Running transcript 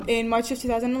in March of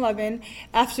 2011,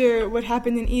 after what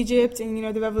happened in Egypt and,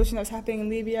 the revolution that was happening in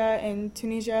Libya and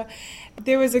Tunisia.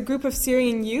 There was a group of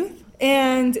Syrian youth,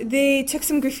 and they took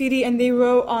some graffiti and they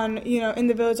wrote on, in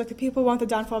the village, like, the people want the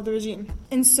downfall of the regime.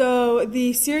 And so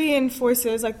the Syrian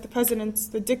forces, like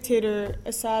the dictator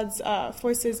Assad's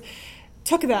forces,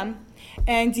 took them,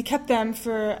 and he kept them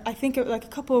for, I think, like a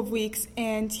couple of weeks.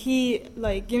 And he,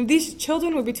 these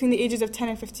children were between the ages of 10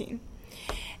 and 15.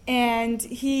 And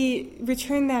he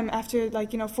returned them after,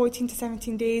 14 to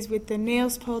 17 days with the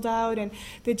nails pulled out and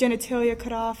the genitalia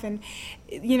cut off and,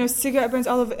 cigarette burns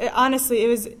all over. Honestly, it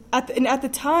was, at the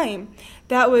time,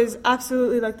 that was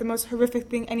absolutely, the most horrific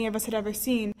thing any of us had ever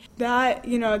seen. That,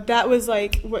 that was,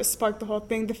 what sparked the whole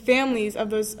thing. The families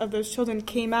of those children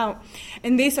came out,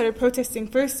 and they started protesting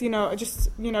first,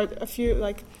 a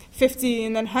few, 50,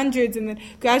 and then hundreds, and then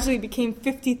gradually became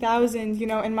 50,000,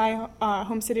 in my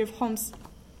home city of Homs.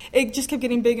 It just kept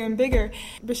getting bigger and bigger.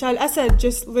 Bashar al-Assad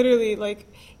just literally,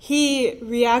 he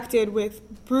reacted with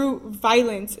brute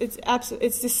violence.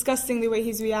 It's disgusting the way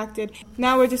he's reacted.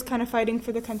 Now we're just kind of fighting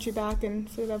for the country back and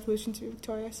for the revolution to be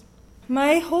victorious.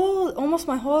 Almost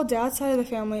my whole dad's side of the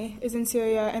family is in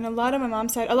Syria, and a lot of my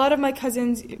mom's side, a lot of my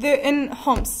cousins, they're in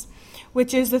Homs,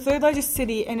 which is the third largest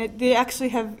city, and they actually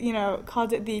have,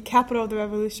 called it the capital of the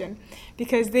revolution,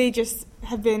 because they just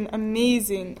have been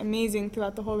amazing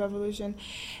throughout the whole revolution.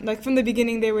 From the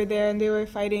beginning, they were there, and they were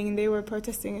fighting, and they were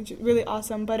protesting. It's really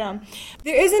awesome. But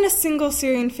there isn't a single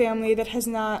Syrian family that has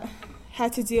not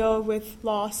had to deal with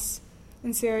loss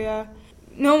in Syria.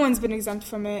 No one's been exempt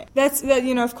from it.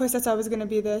 Of course, that's always going to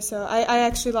be there. So I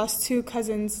actually lost 2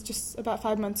 cousins just about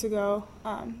 5 months ago.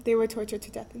 They were tortured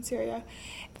to death in Syria.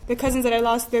 The cousins that I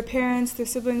lost, their parents, their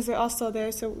siblings, they're all still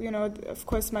there. So, of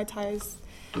course, my ties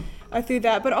are through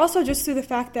that. But also just through the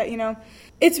fact that,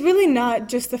 it's really not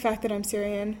just the fact that I'm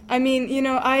Syrian. I mean,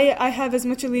 I have as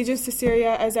much allegiance to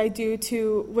Syria as I do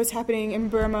to what's happening in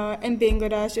Burma, in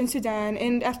Bangladesh, in Sudan,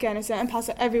 in Afghanistan, in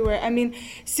Pakistan, everywhere. I mean,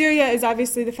 Syria is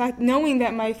obviously the fact, knowing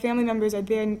that my family members are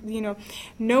there,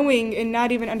 knowing and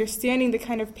not even understanding the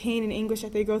kind of pain and anguish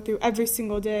that they go through every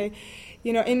single day.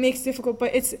 It makes it difficult,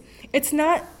 but it's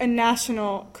not a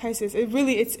national crisis. It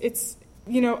really, it's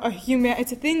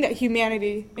a thing that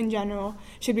humanity in general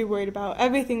should be worried about.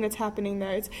 Everything that's happening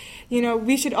there, it's,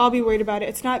 we should all be worried about it.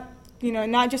 It's not,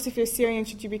 not just if you're Syrian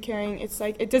should you be caring. It's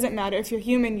it doesn't matter. If you're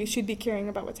human, you should be caring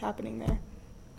about what's happening there.